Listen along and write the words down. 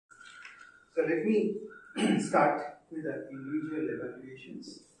So let me start with the individual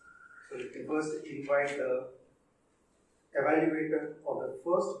evaluations. So let me first invite the evaluator of the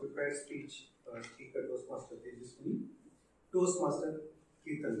first prepared speech, speaker Toastmaster Tejaswini, Toastmaster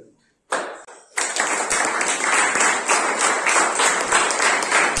Keerthan.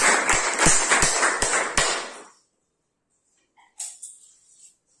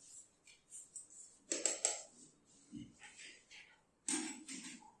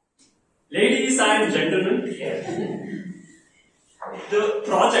 Ladies and gentlemen, the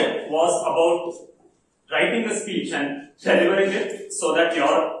project was about writing a speech and delivering it so that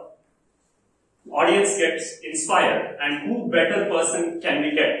your audience gets inspired. And who better person can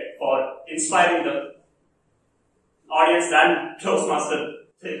we get for inspiring the audience than Toastmaster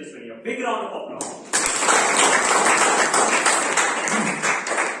Tejaswini? A big round of applause.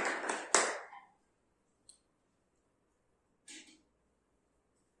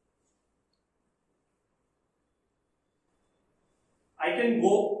 I can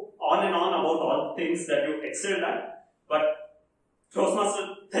go on and on about all things that you excelled at, but Toastmaster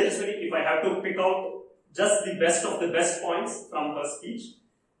Tejaswini, if I have to pick out just the best of the best points from her speech,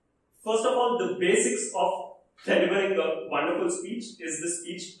 first of all, the basics of delivering a wonderful speech is the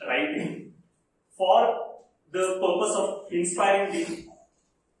speech writing. For the purpose of inspiring the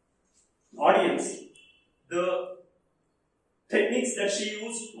audience, the techniques that she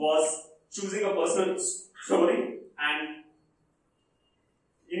used was choosing a personal story, and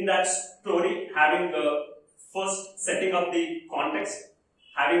in that story, having the first setting up the context,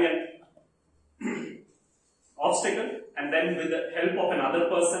 having an obstacle, and then with the help of another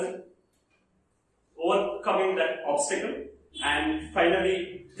person, overcoming that obstacle, and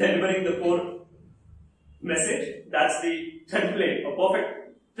finally delivering the core message. That's the template, a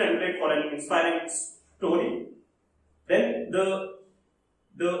perfect template for an inspiring story. Then the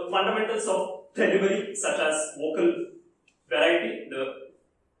fundamentals of delivery, such as vocal variety, the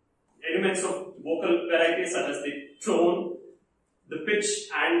elements of vocal variety such as the tone, the pitch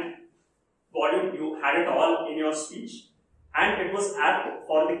and volume, you had it all in your speech, and it was apt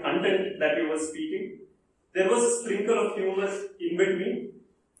for the content that you were speaking. There was a sprinkle of humor in between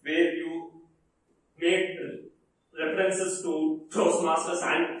where you made references to Toastmasters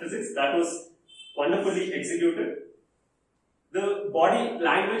and physics. That was wonderfully executed. The body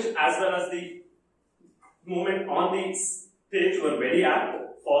language as well as the movement on the stage were very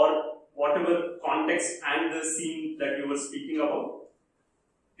apt for whatever context and the scene that you were speaking about.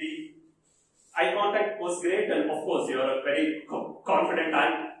 The eye contact was great, and of course you are a very confident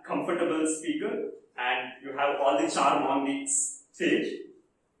and comfortable speaker, and you have all the charm on the stage.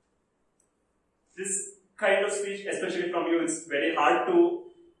 This kind of speech, especially from you, it's very hard to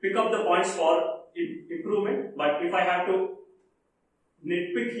pick up the points for improvement, but if I have to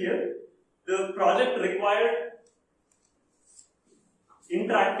nitpick here, the project required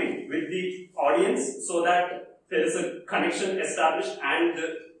interacting with the audience so that there is a connection established and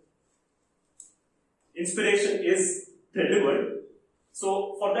the inspiration is delivered.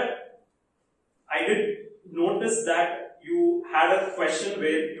 So for that, I did notice that you had a question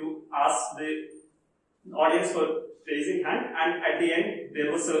where you asked the audience for raising hand, and at the end there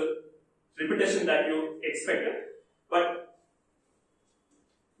was a repetition that you expected, but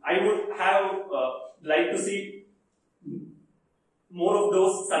I would have liked to see more of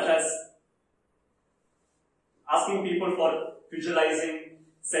those, such as asking people for visualizing,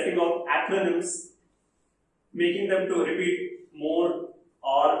 setting out acronyms, making them to repeat more,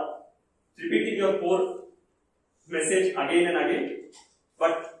 or repeating your core message again and again.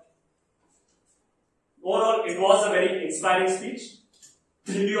 But overall, it was a very inspiring speech.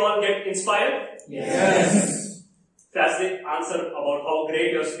 Did you all get inspired? Yes. That's the answer about how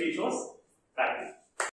great your speech was.